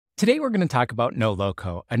Today, we're going to talk about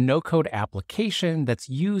Noloco, a no-code application that's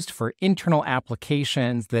used for internal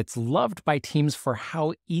applications, that's loved by teams for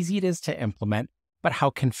how easy it is to implement, but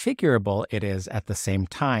how configurable it is at the same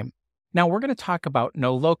time. Now, we're going to talk about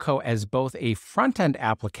Noloco as both a front-end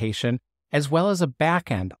application as well as a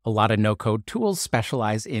back-end. A lot of no-code tools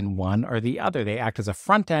specialize in one or the other. They act as a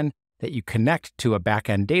front-end that you connect to a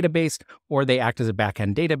back-end database, or they act as a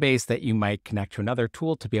back-end database that you might connect to another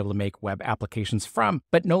tool to be able to make web applications from.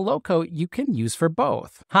 But Noloco you can use for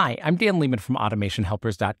both. Hi, I'm Dan Lehman from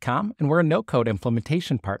AutomationHelpers.com, and we're a no-code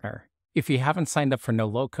implementation partner. If you haven't signed up for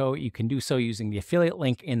Noloco, you can do so using the affiliate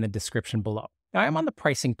link in the description below. Now, I'm on the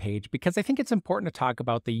pricing page because I think it's important to talk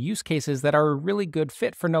about the use cases that are a really good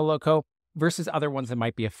fit for Noloco versus other ones that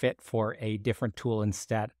might be a fit for a different tool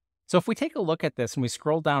instead. So if we take a look at this and we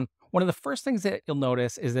scroll down, one of the first things that you'll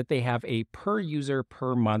notice is that they have a per user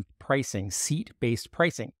per month pricing, seat-based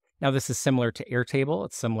pricing. Now, this is similar to Airtable.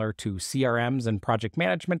 It's similar to CRMs and project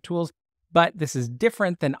management tools, but this is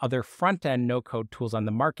different than other front-end no-code tools on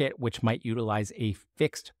the market, which might utilize a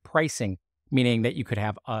fixed pricing, meaning that you could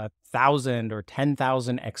have 1,000 or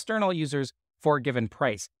 10,000 external users for a given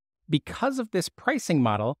price. Because of this pricing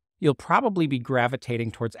model, you'll probably be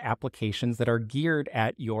gravitating towards applications that are geared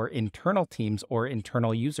at your internal teams or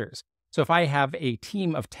internal users. So if I have a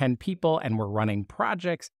team of 10 people and we're running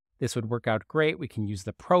projects, this would work out great. We can use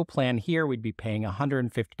the Pro plan here. We'd be paying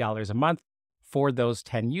 $150 a month for those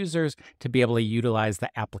 10 users to be able to utilize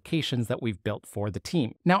the applications that we've built for the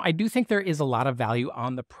team. Now, I do think there is a lot of value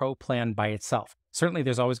on the Pro plan by itself. Certainly,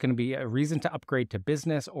 there's always going to be a reason to upgrade to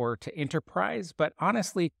business or to enterprise, but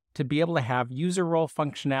honestly, to be able to have user role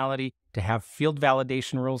functionality, to have field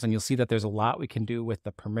validation rules, and you'll see that there's a lot we can do with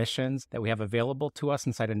the permissions that we have available to us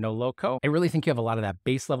inside of Noloco. I really think you have a lot of that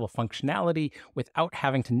base level functionality without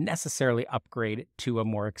having to necessarily upgrade to a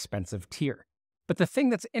more expensive tier. But the thing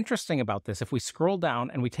that's interesting about this, if we scroll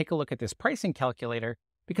down and we take a look at this pricing calculator,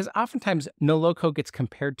 because oftentimes Noloco gets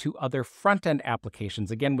compared to other front-end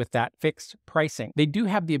applications, again, with that fixed pricing. They do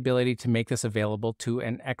have the ability to make this available to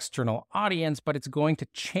an external audience, but it's going to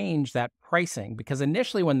change that pricing because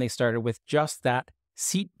initially when they started with just that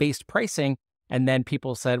seat-based pricing, and then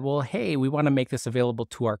people said, well, hey, we want to make this available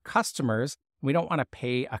to our customers. We don't want to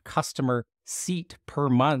pay a customer seat per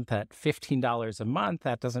month at $15 a month.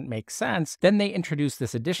 That doesn't make sense. Then they introduced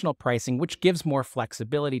this additional pricing, which gives more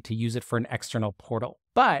flexibility to use it for an external portal.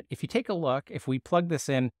 But if you take a look, if we plug this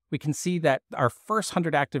in, we can see that our first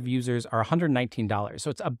 100 active users are $119. So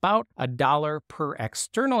it's about $1 per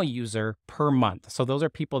external user per month. So those are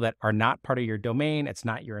people that are not part of your domain. It's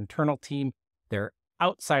not your internal team. They're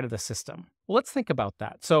outside of the system. Well, let's think about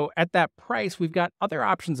that. So at that price, we've got other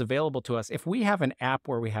options available to us. If we have an app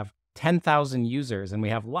where we have 10,000 users and we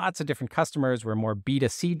have lots of different customers, we're more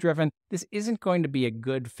B2C driven, this isn't going to be a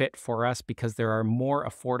good fit for us because there are more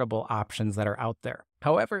affordable options that are out there.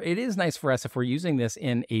 However, it is nice for us if we're using this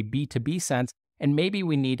in a B2B sense, and maybe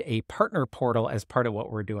we need a partner portal as part of what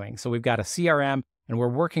we're doing. So we've got a CRM and we're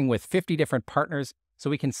working with 50 different partners. So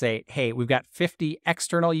we can say, hey, we've got 50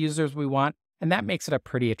 external users we want, and that makes it a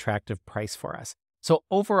pretty attractive price for us. So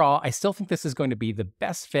overall, I still think this is going to be the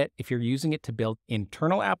best fit if you're using it to build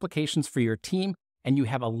internal applications for your team and you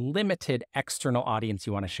have a limited external audience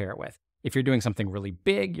you want to share it with. If you're doing something really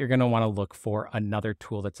big, you're going to want to look for another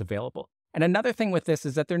tool that's available. And another thing with this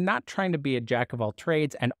is that they're not trying to be a jack of all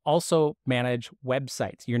trades and also manage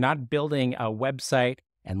websites. You're not building a website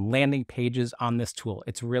and landing pages on this tool.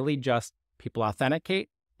 It's really just people authenticate,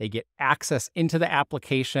 they get access into the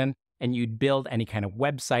application, and you'd build any kind of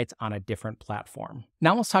websites on a different platform.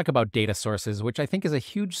 Now let's talk about data sources, which I think is a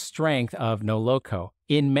huge strength of Noloco.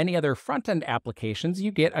 In many other front-end applications, you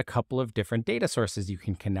get a couple of different data sources you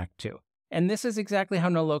can connect to. And this is exactly how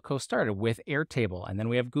Noloco started with Airtable, and then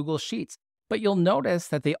we have Google Sheets. But you'll notice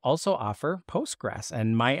that they also offer Postgres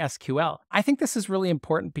and MySQL. I think this is really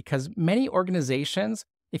important because many organizations,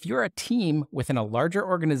 if you're a team within a larger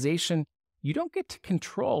organization, you don't get to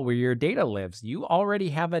control where your data lives. You already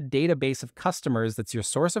have a database of customers that's your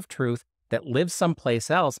source of truth that lives someplace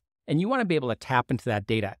else, and you want to be able to tap into that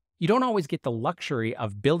data. You don't always get the luxury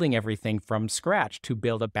of building everything from scratch to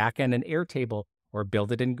build a backend in Airtable or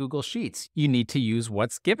build it in Google Sheets. You need to use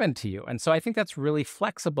what's given to you. And so I think that's really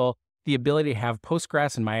flexible, the ability to have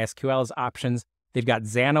Postgres and MySQL as options. They've got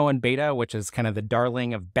Xano and Beta, which is kind of the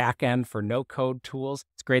darling of backend for no-code tools.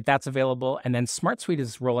 It's great that's available. And then SmartSuite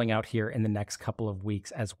is rolling out here in the next couple of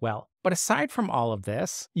weeks as well. But aside from all of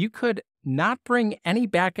this, you could not bring any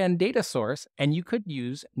backend data source, and you could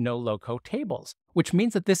use Noloco tables, which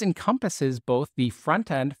means that this encompasses both the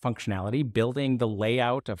front-end functionality, building the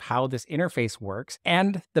layout of how this interface works,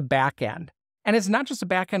 and the backend. And it's not just a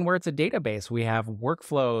backend where it's a database. We have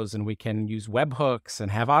workflows and we can use webhooks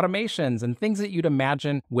and have automations and things that you'd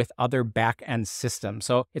imagine with other backend systems.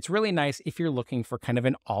 So it's really nice if you're looking for kind of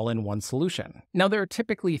an all-in-one solution. Now, there are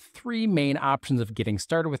typically three main options of getting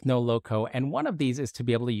started with Noloco, and one of these is to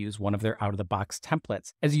be able to use one of their out-of-the-box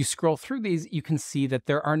templates. As you scroll through these, you can see that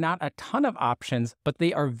there are not a ton of options, but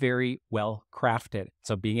they are very well crafted.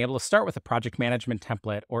 So being able to start with a project management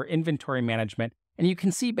template or inventory management, and you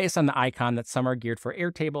can see based on the icon that some are geared for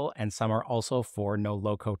Airtable and some are also for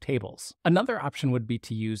Noloco tables. Another option would be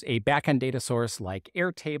to use a backend data source like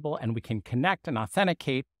Airtable, and we can connect and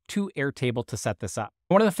authenticate to Airtable to set this up.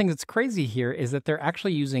 One of the things that's crazy here is that they're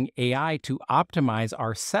actually using AI to optimize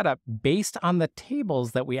our setup based on the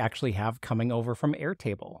tables that we actually have coming over from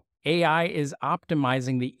Airtable. AI is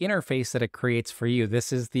optimizing the interface that it creates for you.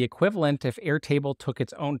 This is the equivalent if Airtable took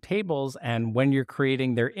its own tables and when you're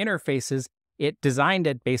creating their interfaces, it designed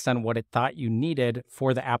it based on what it thought you needed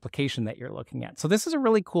for the application that you're looking at. So this is a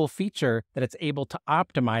really cool feature that it's able to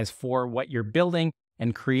optimize for what you're building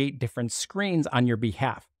and create different screens on your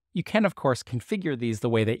behalf. You can, of course, configure these the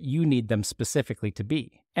way that you need them specifically to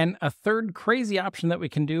be. And a third crazy option that we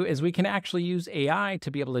can do is we can actually use AI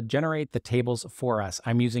to be able to generate the tables for us.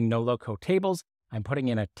 I'm using Noloco tables. I'm putting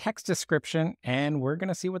in a text description, and we're going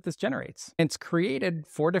to see what this generates. It's created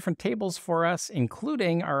 4 different tables for us,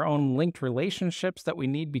 including our own linked relationships that we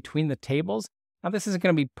need between the tables. Now, this isn't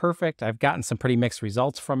going to be perfect. I've gotten some pretty mixed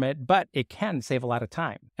results from it, but it can save a lot of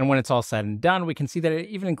time. And when it's all said and done, we can see that it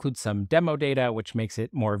even includes some demo data, which makes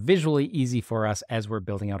it more visually easy for us as we're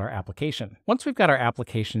building out our application. Once we've got our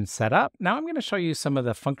application set up, now I'm going to show you some of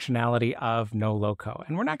the functionality of Noloco.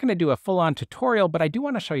 And we're not going to do a full-on tutorial, but I do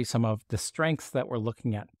want to show you some of the strengths that we're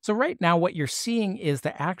looking at. So right now, what you're seeing is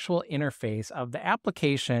the actual interface of the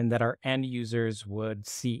application that our end users would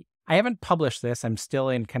see. I haven't published this. I'm still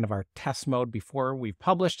in kind of our test mode before we've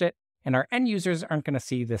published it, and our end users aren't going to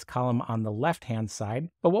see this column on the left-hand side.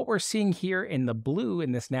 But what we're seeing here in the blue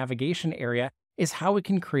in this navigation area is how we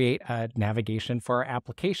can create a navigation for our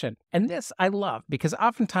application. And this I love because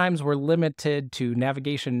oftentimes we're limited to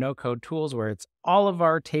navigation no-code tools where it's all of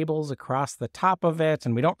our tables across the top of it,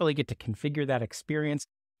 and we don't really get to configure that experience.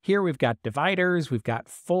 Here we've got dividers, we've got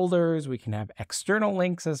folders, we can have external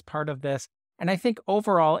links as part of this. And I think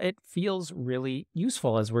overall, it feels really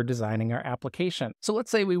useful as we're designing our application. So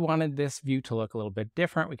let's say we wanted this view to look a little bit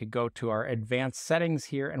different. We could go to our advanced settings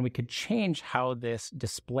here and we could change how this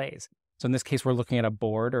displays. So in this case, we're looking at a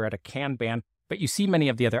board or at a Kanban, but you see many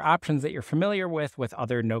of the other options that you're familiar with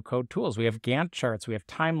other no-code tools. We have Gantt charts, we have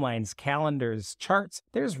timelines, calendars, charts.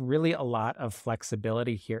 There's really a lot of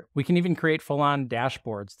flexibility here. We can even create full-on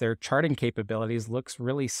dashboards. Their charting capabilities looks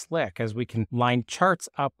really slick as we can line charts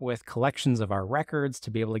up with collections of our records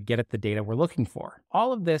to be able to get at the data we're looking for.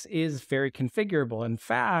 All of this is very configurable. In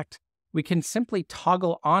fact, we can simply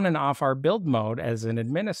toggle on and off our build mode as an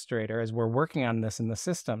administrator as we're working on this in the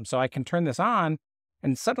system. So I can turn this on,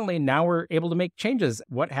 and suddenly now we're able to make changes.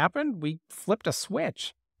 What happened? We flipped a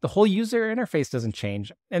switch. The whole user interface doesn't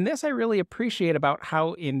change. And this I really appreciate about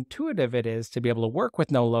how intuitive it is to be able to work with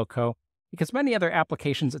Noloco, because many other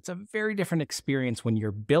applications, it's a very different experience when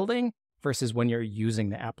you're building versus when you're using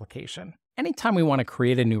the application. Anytime we want to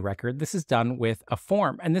create a new record, this is done with a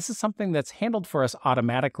form. And this is something that's handled for us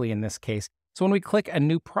automatically in this case. So when we click a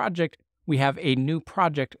new project, we have a new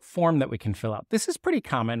project form that we can fill out. This is pretty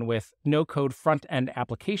common with no-code front-end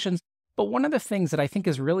applications, but one of the things that I think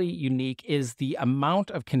is really unique is the amount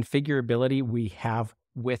of configurability we have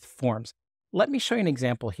with forms. Let me show you an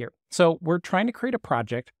example here. So we're trying to create a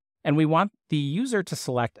project, and we want the user to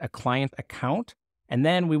select a client account, and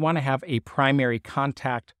then we want to have a primary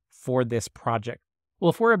contact for this project.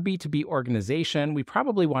 Well, if we're a B2B organization, we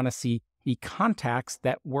probably want to see the contacts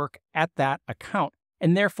that work at that account.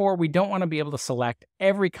 And therefore, we don't want to be able to select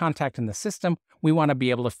every contact in the system. We want to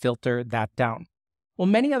be able to filter that down. Well,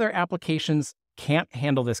 many other applications can't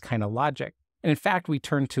handle this kind of logic. And in fact, we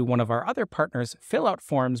turn to one of our other partners, Fillout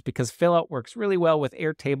Forms, because Fillout works really well with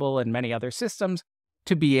Airtable and many other systems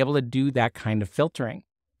to be able to do that kind of filtering.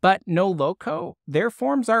 But Noloco, their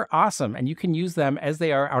forms are awesome, and you can use them as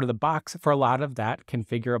they are out of the box for a lot of that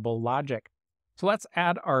configurable logic. So let's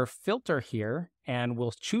add our filter here, and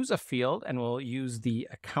we'll choose a field, and we'll use the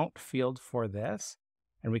account field for this.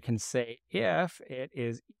 And we can say if it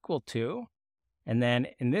is equal to, and then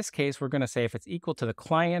in this case, we're going to say if it's equal to the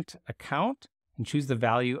client account, and choose the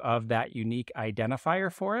value of that unique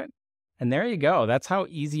identifier for it. And there you go. That's how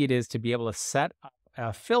easy it is to be able to set up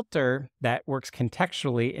a filter that works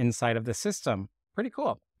contextually inside of the system. Pretty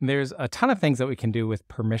cool. There's a ton of things that we can do with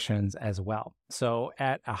permissions as well. So,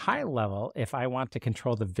 at a high level, if I want to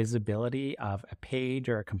control the visibility of a page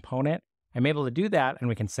or a component, I'm able to do that. And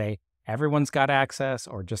we can say everyone's got access,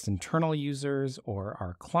 or just internal users, or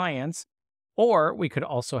our clients. Or we could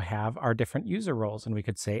also have our different user roles. And we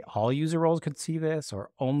could say all user roles could see this, or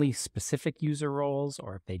only specific user roles,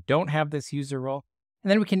 or if they don't have this user role. And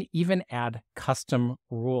then we can even add custom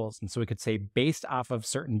rules. And so we could say, based off of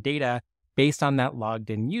certain data, based on that logged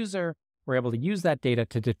in user, we're able to use that data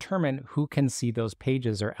to determine who can see those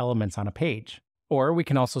pages or elements on a page. Or we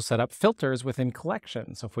can also set up filters within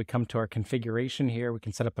collections. So if we come to our configuration here, we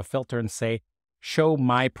can set up a filter and say, show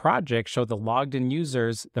my project, show the logged in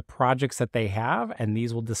users the projects that they have, and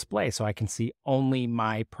these will display so I can see only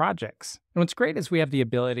my projects. And what's great is we have the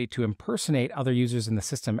ability to impersonate other users in the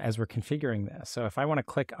system as we're configuring this. So if I want to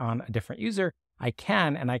click on a different user, I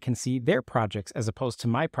can, and I can see their projects as opposed to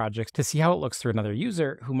my projects to see how it looks through another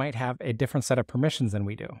user who might have a different set of permissions than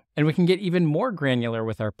we do. And we can get even more granular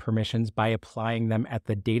with our permissions by applying them at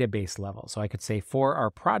the database level. So I could say for our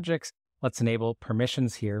projects, let's enable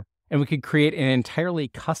permissions here. And we could create an entirely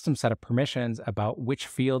custom set of permissions about which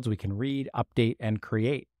fields we can read, update, and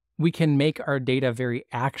create. We can make our data very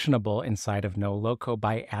actionable inside of Noloco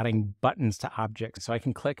by adding buttons to objects. So I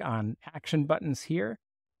can click on action buttons here.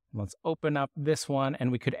 Let's open up this one,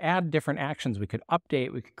 and we could add different actions. We could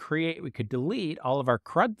update, we could create, we could delete all of our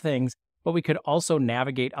CRUD things, but we could also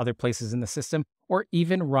navigate other places in the system or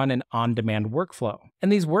even run an on-demand workflow.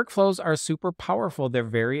 And these workflows are super powerful. They're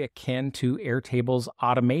very akin to Airtable's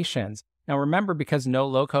automations. Now remember, because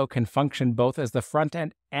Noloco can function both as the front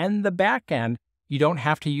end and the back end, you don't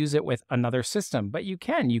have to use it with another system, but you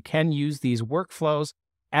can. You can use these workflows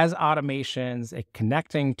as automations,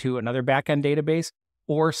 connecting to another backend database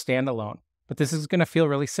or standalone. But this is going to feel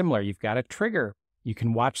really similar. You've got a trigger. You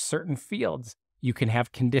can watch certain fields. You can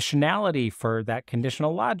have conditionality for that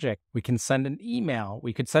conditional logic. We can send an email.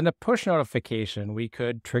 We could send a push notification. We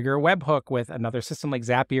could trigger a webhook with another system like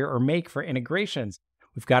Zapier or Make for integrations.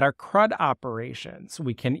 We've got our CRUD operations.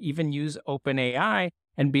 We can even use OpenAI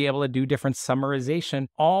and be able to do different summarization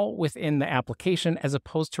all within the application as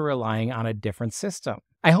opposed to relying on a different system.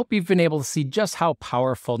 I hope you've been able to see just how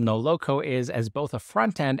powerful Noloco is as both a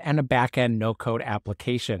front-end and a back-end no-code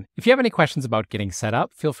application. If you have any questions about getting set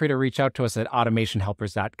up, feel free to reach out to us at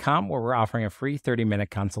automationhelpers.com, where we're offering a free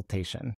 30-minute consultation.